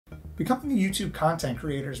Becoming a YouTube content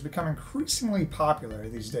creator has become increasingly popular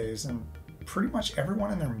these days, and pretty much everyone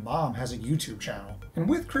and their mom has a YouTube channel. And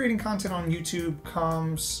with creating content on YouTube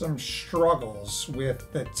comes some struggles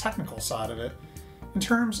with the technical side of it in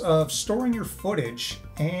terms of storing your footage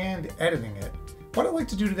and editing it. What I'd like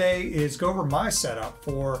to do today is go over my setup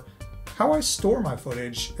for how I store my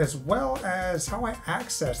footage as well as how I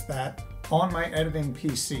access that on my editing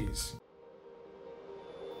PCs.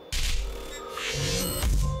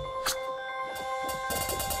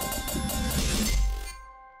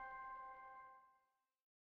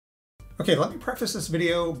 Okay, let me preface this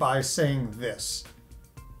video by saying this.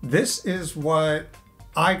 This is what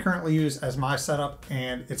I currently use as my setup,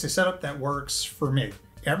 and it's a setup that works for me.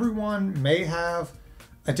 Everyone may have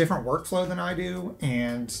a different workflow than I do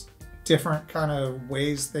and different kind of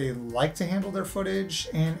ways they like to handle their footage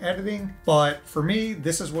and editing, but for me,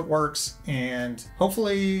 this is what works, and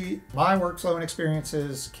hopefully my workflow and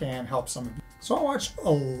experiences can help some of you. So I watch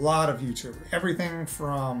a lot of YouTube, everything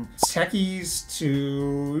from techies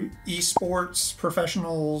to esports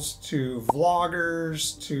professionals to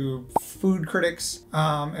vloggers to food critics.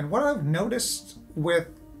 And what I've noticed with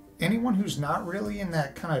anyone who's not really in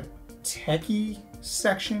that kind of techie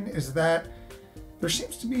section is that there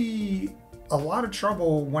seems to be a lot of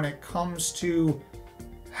trouble when it comes to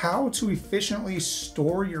how to efficiently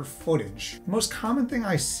store your footage. The most common thing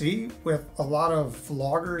I see with a lot of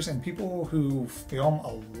vloggers and people who film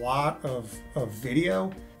a lot of video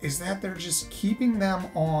is that they're just keeping them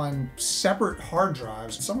on separate hard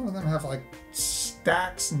drives. Some of them have like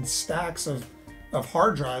stacks and stacks of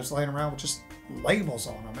hard drives laying around with just labels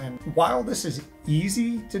on them. And while this is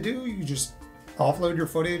easy to do, you just offload your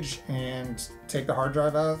footage and take the hard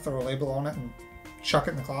drive out, throw a label on it, and chuck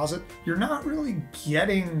it in the closet. You're not really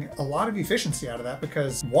getting a lot of efficiency out of that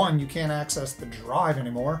because one, you can't access the drive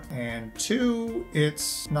anymore, and two,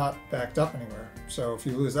 it's not backed up anywhere. So if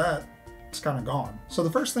you lose that, it's kind of gone. So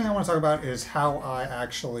the first thing I want to talk about is how I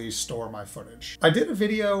actually store my footage. I did a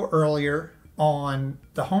video earlier on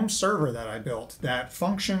the home server that I built that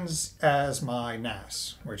functions as my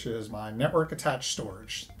NAS, which is my network attached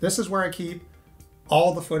storage. This is where I keep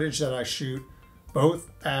all the footage that I shoot,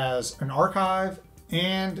 both as an archive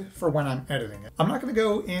and for when I'm editing it. I'm not going to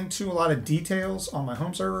go into a lot of details on my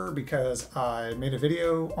home server because I made a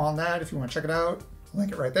video on that. If you want to check it out, I'll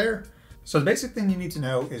link it right there. So the basic thing you need to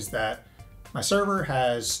know is that my server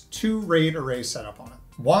has two RAID arrays set up on it.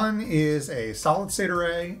 One is a solid state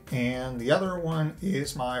array and the other one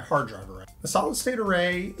is my hard drive array. The solid state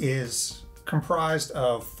array is comprised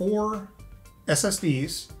of 4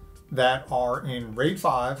 SSDs that are in RAID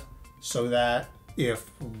 5 so that if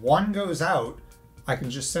one goes out, I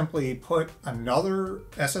can just simply put another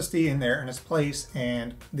SSD in there in its place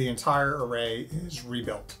and the entire array is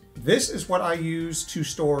rebuilt. This is what I use to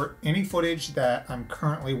store any footage that I'm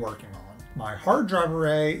currently working on. My hard drive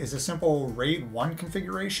array is a simple RAID 1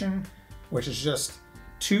 configuration, which is just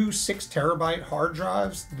 2 6 terabyte hard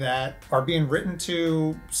drives that are being written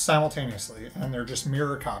to simultaneously, and they're just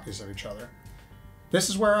mirror copies of each other. This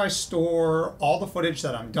is where I store all the footage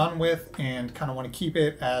that I'm done with and kind of want to keep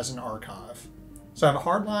it as an archive. So I have a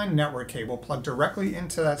hardline network cable plugged directly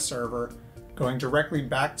into that server, going directly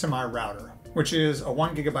back to my router, which is a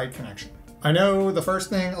 1 gigabyte connection. I know the first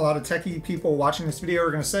thing a lot of techie people watching this video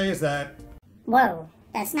are going to say is that, whoa,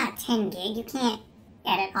 that's not 10 gig, you can't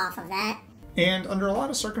edit off of that. And under a lot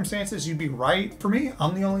of circumstances, you'd be right. For me,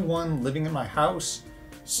 I'm the only one living in my house.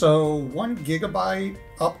 So 1 gigabyte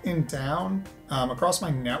up and down across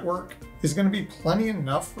my network is going to be plenty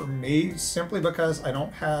enough for me simply because I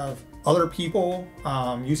don't have other people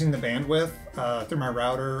using the bandwidth through my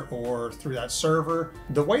router or through that server.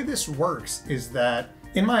 The way this works is that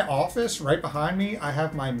in my office right behind me, I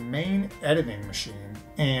have my main editing machine,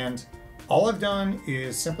 and all I've done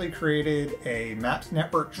is simply created a mapped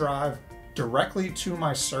network drive directly to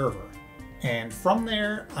my server. And from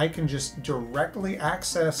there, I can just directly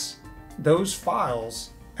access those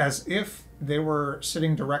files as if they were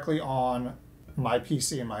sitting directly on my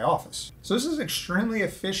PC in my office. So this is extremely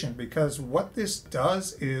efficient because what this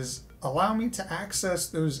does is allow me to access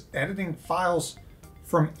those editing files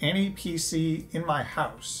from any PC in my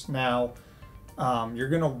house. Now, you're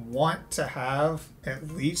gonna want to have at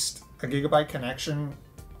least a gigabyte connection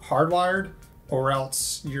hardwired, or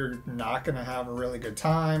else you're not gonna have a really good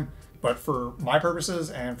time. But for my purposes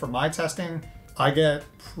and for my testing, I get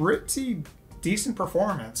pretty decent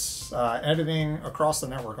performance editing across the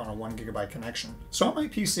network on a 1 gigabyte connection. So on my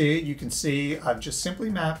PC, you can see I've just simply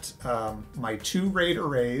mapped my 2 RAID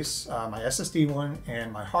arrays, my SSD one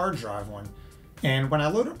and my hard drive one. And when I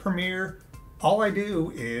load up Premiere, all I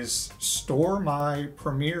do is store my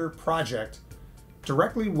Premiere project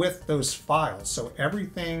directly with those files. So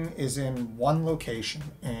everything is in one location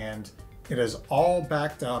and it is all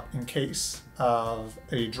backed up in case of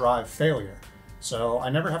a drive failure. So I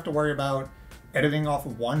never have to worry about editing off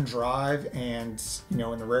of one drive and, in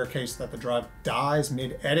the rare case that the drive dies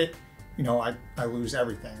mid-edit, I lose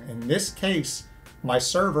everything. In this case, my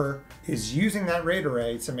server is using that RAID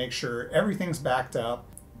array to make sure everything's backed up,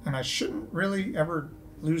 and I shouldn't really ever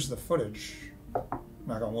lose the footage,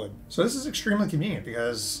 knock on wood. So this is extremely convenient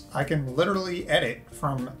because I can literally edit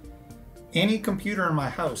from any computer in my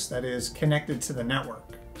house that is connected to the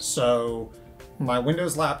network. So my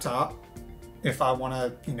Windows laptop, if I want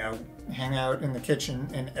to, hang out in the kitchen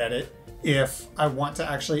and edit. If I want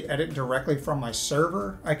to actually edit directly from my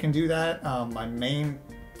server, I can do that. My main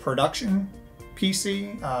production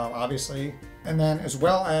PC, obviously, and then as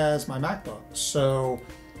well as my MacBook. So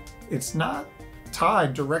it's not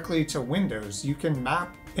tied directly to Windows. You can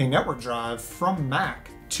map a network drive from Mac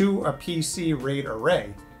to a PC RAID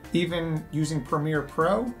array. Even using Premiere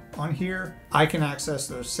Pro on here, I can access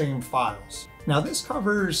those same files. Now this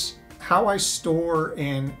covers how I store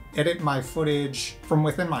and edit my footage from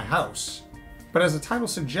within my house. But as the title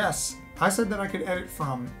suggests, I said that I could edit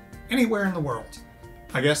from anywhere in the world.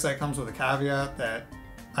 I guess that comes with a caveat that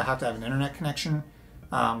I have to have an internet connection,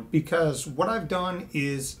 because what I've done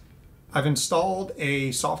is I've installed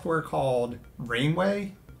a software called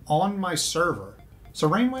Rainway on my server. So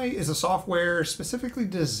Rainway is a software specifically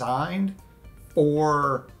designed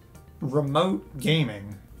for remote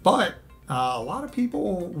gaming, but a lot of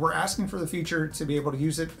people were asking for the feature to be able to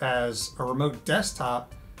use it as a remote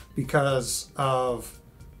desktop because of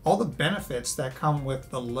all the benefits that come with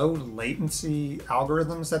the low latency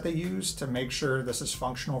algorithms that they use to make sure this is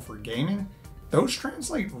functional for gaming. Those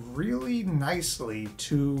translate really nicely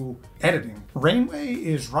to editing. Rainway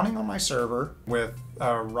is running on my server with a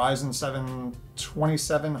Ryzen 7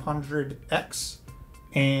 2700X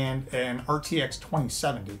and an RTX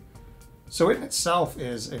 2070. So it in itself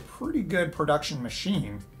is a pretty good production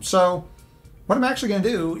machine. So what I'm actually gonna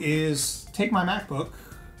do is take my MacBook,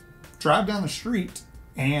 drive down the street,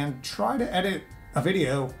 and try to edit a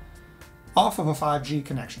video off of a 5G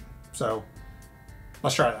connection. So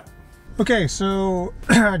let's try that. Okay, so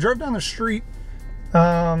I drove down the street,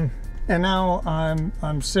 and now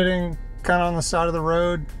I'm sitting kind of on the side of the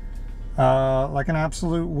road, like an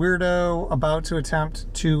absolute weirdo about to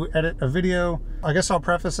attempt to edit a video. I guess I'll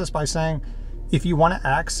preface this by saying, if you want to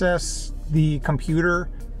access the computer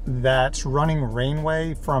that's running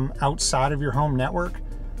Rainway from outside of your home network,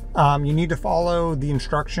 you need to follow the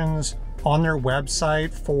instructions on their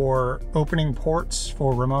website for opening ports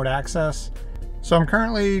for remote access. So I'm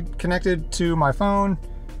currently connected to my phone,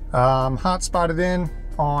 hotspotted in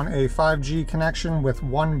on a 5G connection with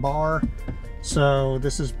 1 bar. So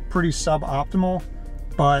this is pretty suboptimal,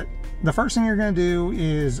 but the first thing you're going to do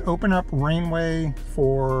is open up Rainway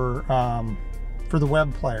for the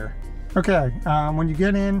web player. Okay, when you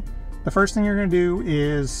get in, the first thing you're going to do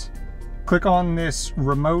is click on this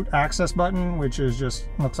remote access button, which is just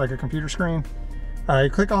looks like a computer screen. You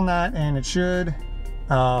click on that and it should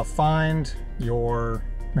find your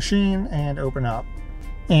machine and open up.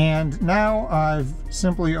 And now I've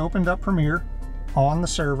simply opened up Premiere on the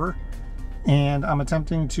server and I'm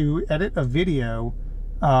attempting to edit a video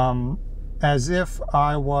as if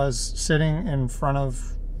I was sitting in front of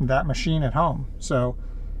that machine at home. So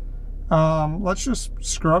let's just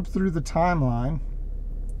scrub through the timeline.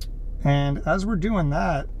 And as we're doing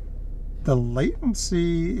that, the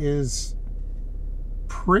latency is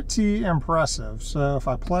pretty impressive. So if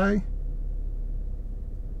I play,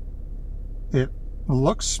 it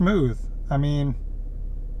looks smooth. I mean,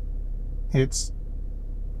 it's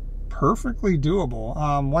perfectly doable.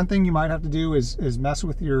 One thing you might have to do is mess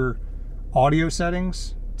with your audio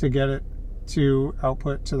settings to get it to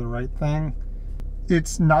output to the right thing.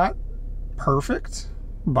 It's not perfect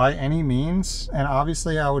by any means, and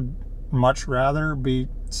obviously I would much rather be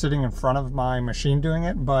sitting in front of my machine doing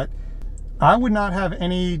it, but I would not have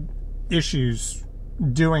any issues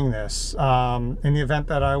doing this in the event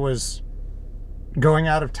that I was going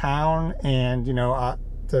out of town, and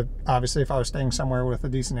obviously if I was staying somewhere with a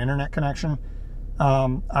decent internet connection,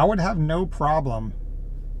 I would have no problem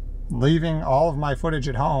leaving all of my footage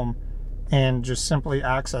at home and just simply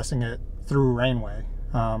accessing it through Rainway,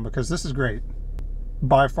 because this is great.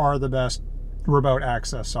 By far the best remote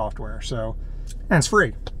access software. So, and it's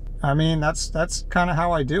free. I mean, that's kind of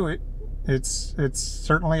how I do it. It's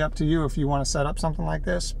certainly up to you if you want to set up something like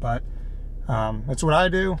this, but it's what I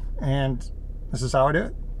do, and this is how I do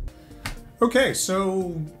it. Okay,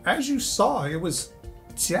 so as you saw, it was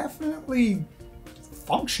definitely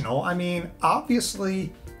functional. I mean,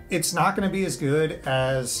 obviously, it's not going to be as good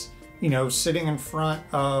as, you know, sitting in front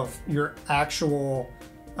of your actual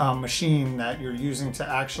machine that you're using to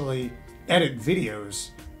actually edit videos,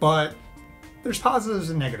 but there's positives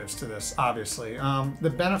and negatives to this, obviously. The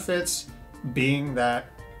benefits being that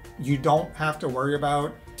you don't have to worry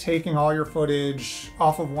about taking all your footage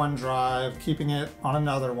off of one drive, keeping it on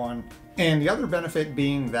another one. And the other benefit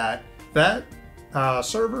being that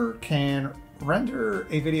server can render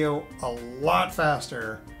a video a lot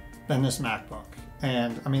faster than this MacBook.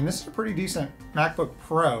 And I mean, this is a pretty decent MacBook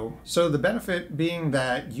Pro. So the benefit being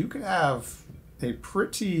that you could have a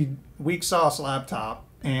pretty weak sauce laptop,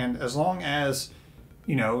 and as long as,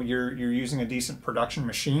 you know, you're using a decent production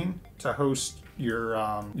machine to host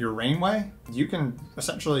your Rainway, you can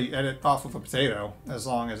essentially edit off of a potato as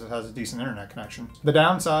long as it has a decent internet connection. The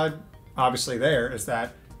downside, obviously, there is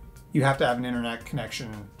that you have to have an internet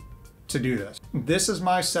connection to do this. This is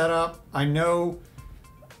my setup. I know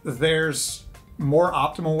there's more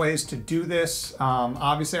optimal ways to do this.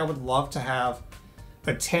 Obviously, I would love to have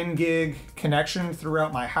a 10 gig connection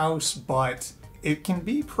throughout my house, but it can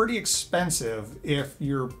be pretty expensive if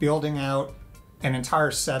you're building out an entire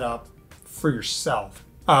setup for yourself.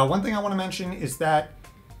 One thing I want to mention is that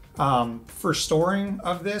for storing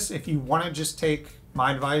of this, if you want to just take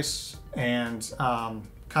my advice and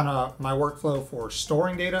kind of my workflow for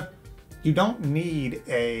storing data, you don't need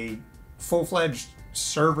a full-fledged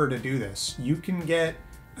server to do this. You can get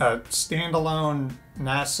a standalone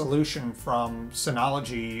NAS solution from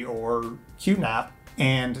Synology or QNAP,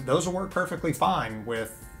 and those will work perfectly fine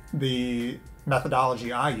with the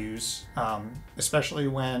methodology I use, especially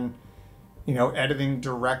when, you know, editing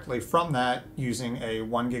directly from that using a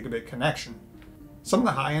 1 gigabit connection. Some of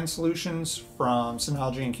the high-end solutions from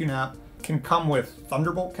Synology and QNAP can come with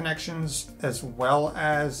Thunderbolt connections as well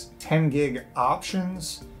as 10 gig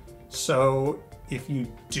options. So if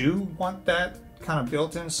you do want that kind of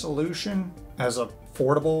built-in solution as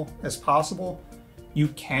affordable as possible, you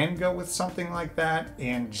can go with something like that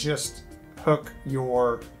and just hook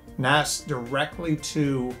your NAS directly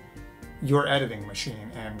to your editing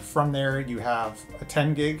machine. And from there, you have a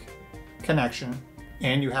 10 gig connection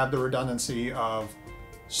and you have the redundancy of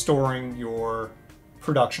storing your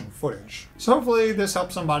production footage. So hopefully this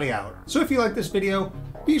helps somebody out. So if you like this video,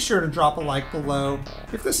 be sure to drop a like below.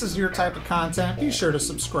 If this is your type of content, be sure to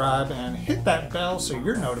subscribe and hit that bell so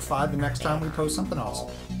you're notified the next time we post something awesome.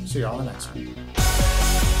 See you all in the next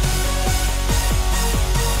one.